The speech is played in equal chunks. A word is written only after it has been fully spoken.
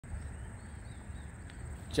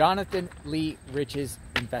Jonathan Lee Riches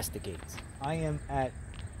investigates. I am at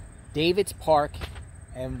David's Park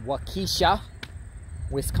in Waukesha,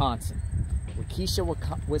 Wisconsin. Waukesha,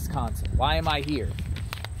 Wisconsin. Why am I here?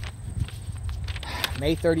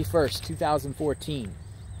 May 31st, 2014.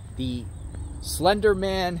 The Slender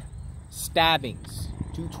Man stabbings.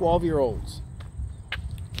 Two 12-year-olds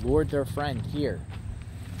lured their friend here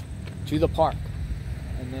to the park.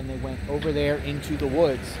 And then they went over there into the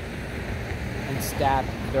woods and stabbed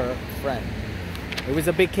their friend. It was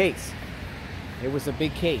a big case. It was a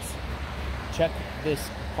big case. Check this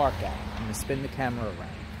park out. I'm going to spin the camera around.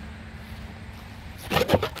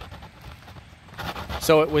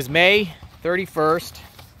 So it was May 31st,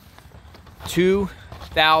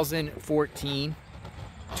 2014.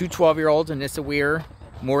 Two 12-year-olds, Anissa, Weier,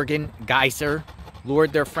 Morgan, Geyser,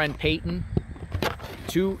 lured their friend Peyton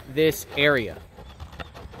to this area,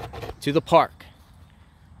 to the park.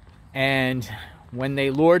 And when they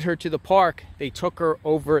lured her to the park, they took her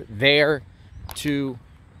over there to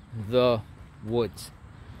the woods.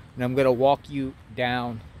 And I'm going to walk you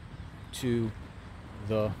down to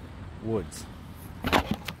the woods.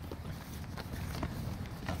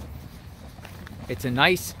 It's a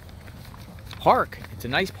nice park. It's a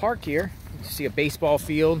nice park here. You see a baseball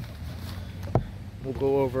field. We'll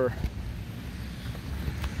go over.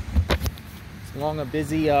 It's along a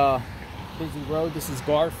busy road. This is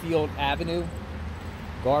Garfield Avenue.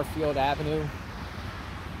 Garfield Avenue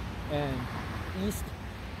and East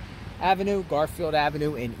Avenue. Garfield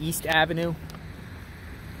Avenue and East Avenue.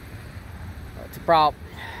 It's about,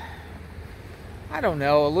 I don't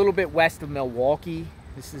know, a little bit west of Milwaukee.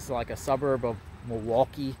 This is like a suburb of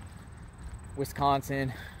Milwaukee,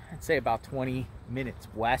 Wisconsin. I'd say about 20 minutes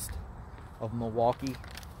west of Milwaukee.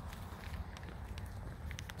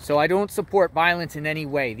 So I don't support violence in any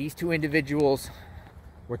way. These two individuals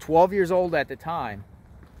were 12 years old at the time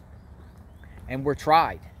and were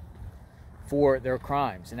tried for their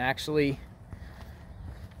crimes. And actually,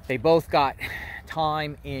 they both got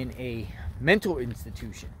time in a mental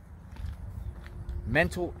institution.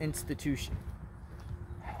 Mental institution.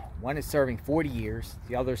 One is serving 40 years,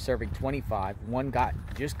 the other is serving 25. One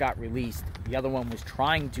just got released. The other one was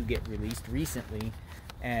trying to get released recently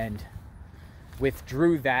and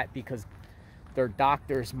withdrew that because their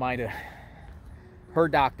doctors her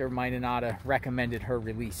doctor might have not recommended her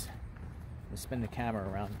release. Let's spin the camera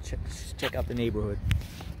around, check out the neighborhood.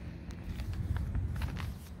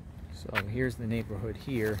 So here's the neighborhood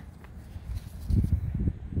here.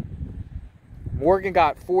 Morgan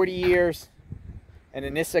got 40 years. And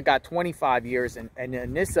Anissa got 25 years, and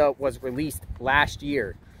Anissa was released last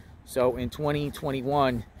year. So in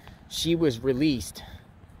 2021, she was released.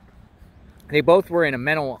 They both were in a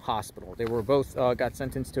mental hospital. They were both got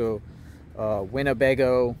sentenced to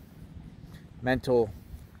Winnebago Mental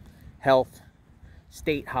Health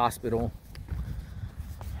State Hospital.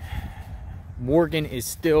 Morgan is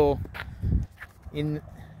still in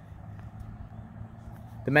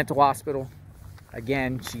the mental hospital.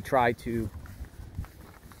 Again, she tried to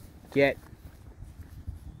get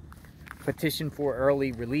petition for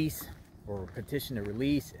early release or petition to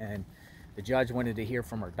release, and the judge wanted to hear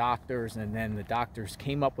from her doctors, and then the doctors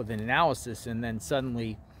came up with an analysis, and then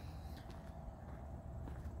suddenly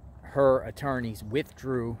her attorneys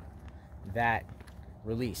withdrew that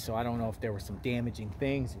release. So I don't know if there were some damaging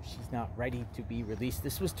things or she's not ready to be released.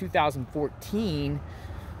 This was 2014,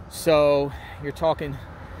 so you're talking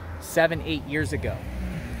 7-8 years ago.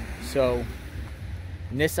 So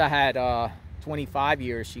Anissa had 25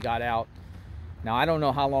 years. She got out. Now, I don't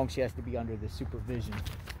know how long she has to be under the supervision.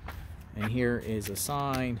 And here is a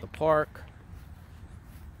sign, the park.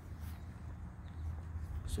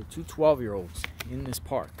 So two 12-year-olds in this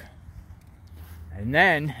park. And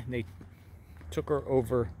then they took her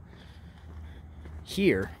over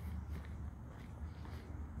here.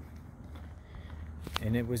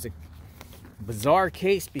 And it was a bizarre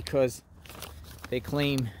case because they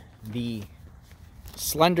claim the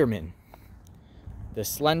Slenderman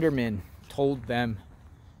told them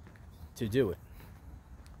to do it.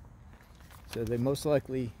 So they most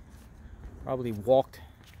likely probably walked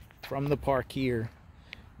from the park here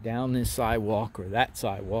down this sidewalk or that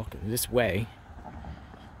sidewalk or this way.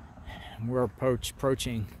 And we're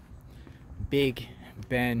approaching Big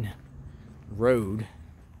Bend Road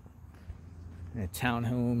and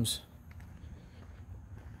townhomes.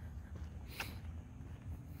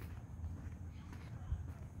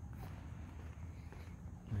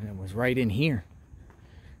 And it was right in here.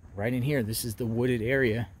 Right in here. This is the wooded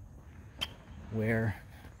area where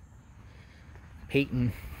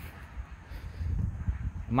Peyton,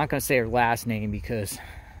 I'm not going to say her last name because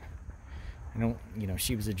I don't, you know,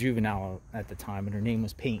 she was a juvenile at the time, and her name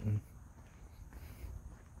was Peyton.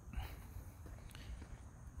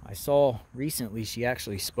 I saw recently she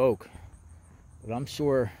actually spoke, but I'm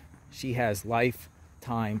sure she has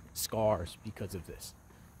lifetime scars because of this.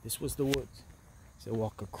 This was the woods. So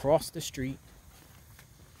walk across the street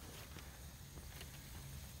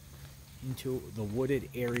into the wooded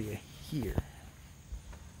area here.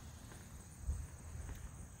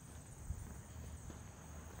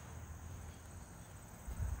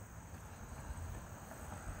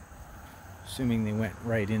 Assuming they went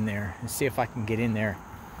right in there. Let's see if I can get in there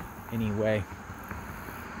anyway.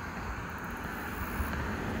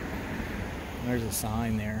 There's a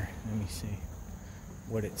sign there. Let me see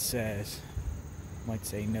what it says. Might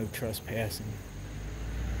say no trespassing.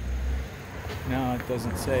 No, it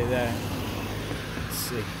doesn't say that. Let's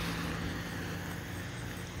see.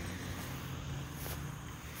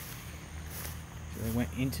 So they went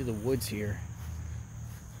into the woods here.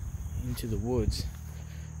 Into the woods.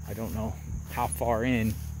 I don't know how far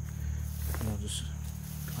in. I'll just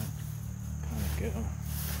kind of go.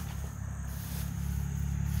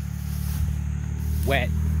 Wet.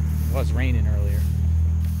 It was raining earlier.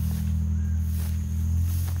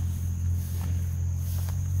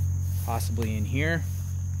 Possibly in here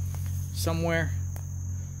somewhere.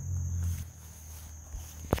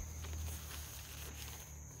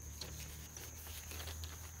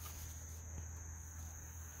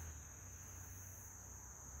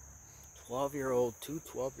 Two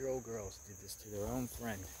 12-year-old girls did this to their own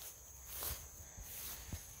friend.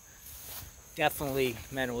 Definitely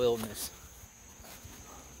mental illness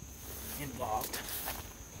involved.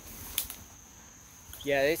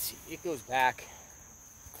 Yeah, it goes back.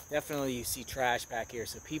 Definitely you see trash back here,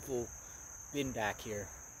 so people been back here.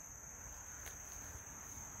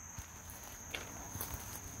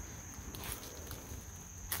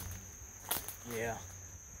 Yeah,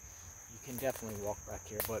 you can definitely walk back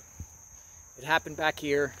here, but it happened back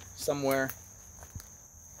here somewhere,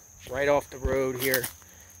 right off the road here.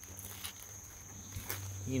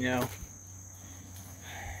 You know,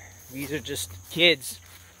 these are just kids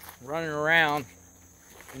running around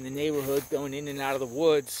in the neighborhood, going in and out of the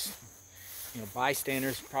woods. You know,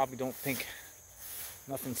 bystanders probably don't think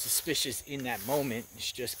nothing suspicious in that moment.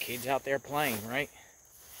 It's just kids out there playing, right?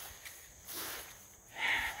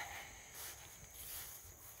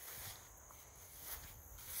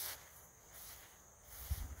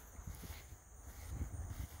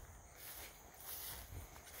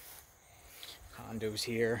 Condos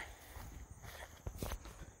here.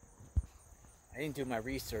 I didn't do my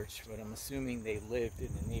research, but I'm assuming they lived in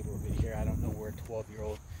the neighborhood here. I don't know where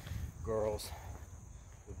 12-year-old girls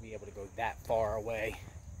would be able to go that far away.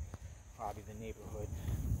 Probably the neighborhood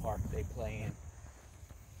park they play in,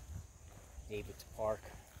 David's Park.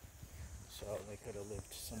 So they could have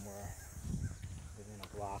lived somewhere within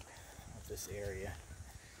a block of this area.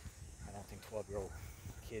 I don't think 12-year-old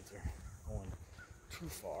kids are going too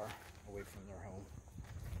far away from their home.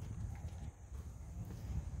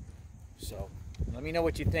 So let me know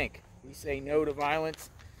what you think. We say no to violence.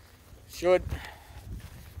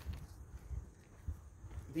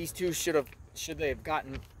 These two should they have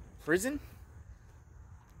gotten prison?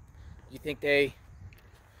 Do you think they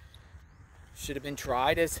should have been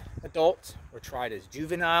tried as adults or tried as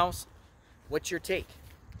juveniles? What's your take?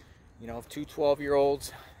 You know, if two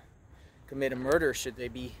 12-year-olds commit a murder, should they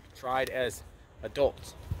be tried as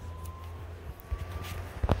adults?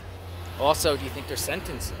 Also, do you think their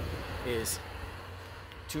sentence is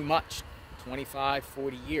too much? 25,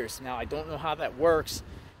 40 years. Now, I don't know how that works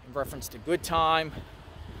in reference to good time,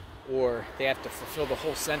 or they have to fulfill the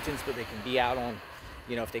whole sentence, but they can be out on,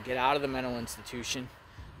 you know, if they get out of the mental institution,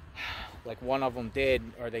 like one of them did,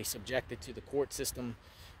 are they subjected to the court system,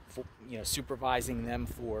 for, you know, supervising them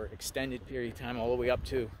for extended period of time, all the way up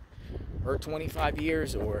to her 25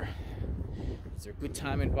 years, or is there good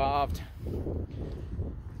time involved?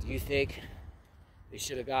 Do you think they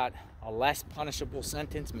should have got a less punishable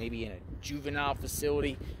sentence, maybe in a juvenile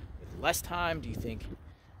facility with less time? Do you think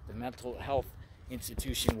the mental health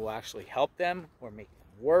institution will actually help them or make them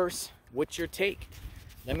worse? What's your take?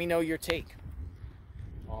 Let me know your take.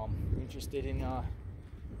 Interested in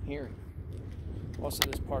hearing. Also,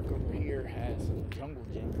 this park over here has a jungle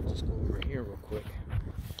gym. We'll just go over here real quick.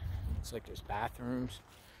 Looks like there's bathrooms.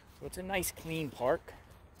 So it's a nice clean park.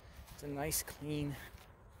 It's a nice clean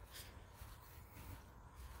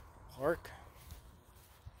park.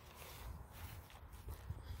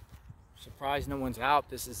 Surprised no one's out.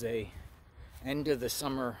 This is a end of the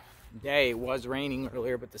summer day. It was raining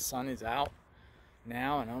earlier, but the sun is out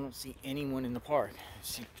now, and I don't see anyone in the park. I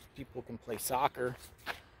see people can play soccer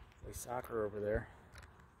Play soccer over there.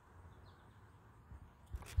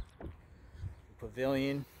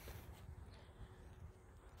 Pavilion.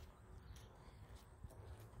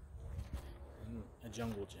 And a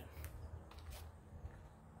jungle gym.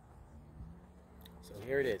 So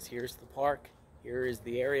here it is. Here's the park. Here is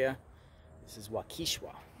the area. This is Waukesha,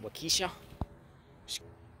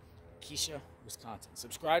 Wisconsin.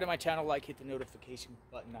 Subscribe to my channel, like, hit the notification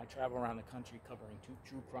button. I travel around the country covering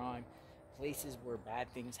true crime, places where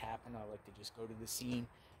bad things happen. I like to just go to the scene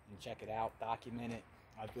and check it out, document it.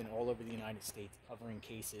 I've been all over the United States covering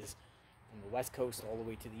cases from the West Coast all the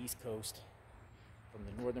way to the East Coast, from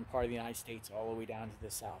the northern part of the United States all the way down to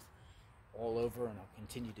the South, all over, and I'll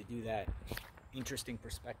continue to do that. Interesting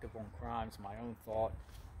perspective on crimes, my own thought.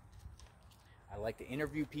 I like to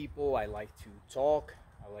interview people. I like to talk.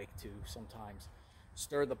 I like to sometimes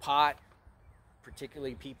stir the pot,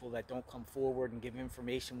 particularly people that don't come forward and give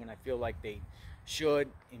information when I feel like they should.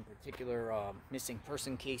 In particular, missing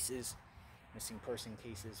person cases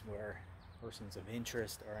where persons of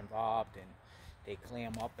interest are involved and they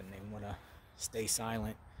clam up and they want to stay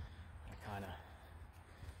silent. I kind of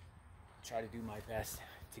try to do my best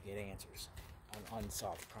to get answers on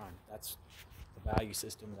unsolved crime. That's the value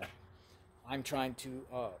system that I'm trying to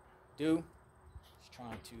do. Just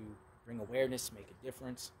trying to bring awareness, make a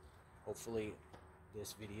difference. Hopefully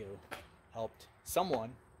this video helped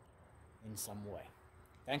someone in some way.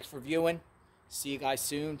 Thanks for viewing. See you guys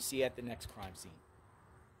soon. See you at the next crime scene.